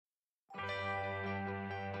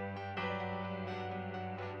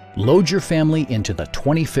Load your family into the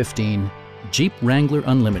 2015 Jeep Wrangler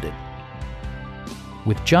Unlimited.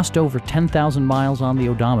 With just over 10,000 miles on the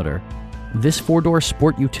odometer, this four-door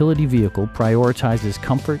sport utility vehicle prioritizes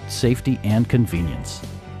comfort, safety, and convenience.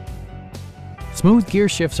 Smooth gear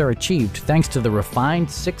shifts are achieved thanks to the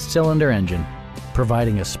refined six-cylinder engine,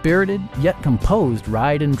 providing a spirited yet composed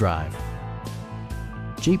ride and drive.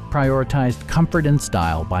 Jeep prioritized comfort and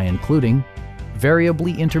style by including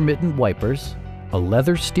variably intermittent wipers, a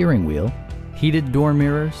leather steering wheel, heated door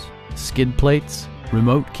mirrors, skid plates,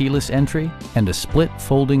 remote keyless entry, and a split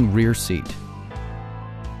folding rear seat.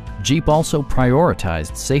 Jeep also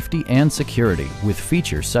prioritized safety and security with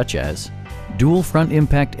features such as dual front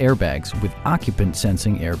impact airbags with occupant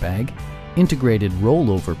sensing airbag, integrated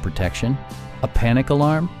rollover protection, a panic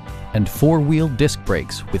alarm, and four-wheel disc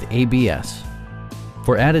brakes with ABS.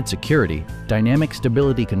 For added security, dynamic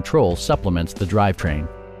stability control supplements the drivetrain.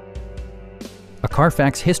 A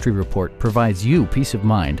Carfax history report provides you peace of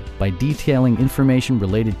mind by detailing information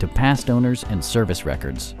related to past owners and service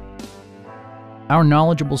records. Our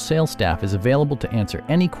knowledgeable sales staff is available to answer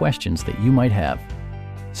any questions that you might have.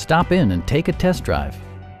 Stop in and take a test drive.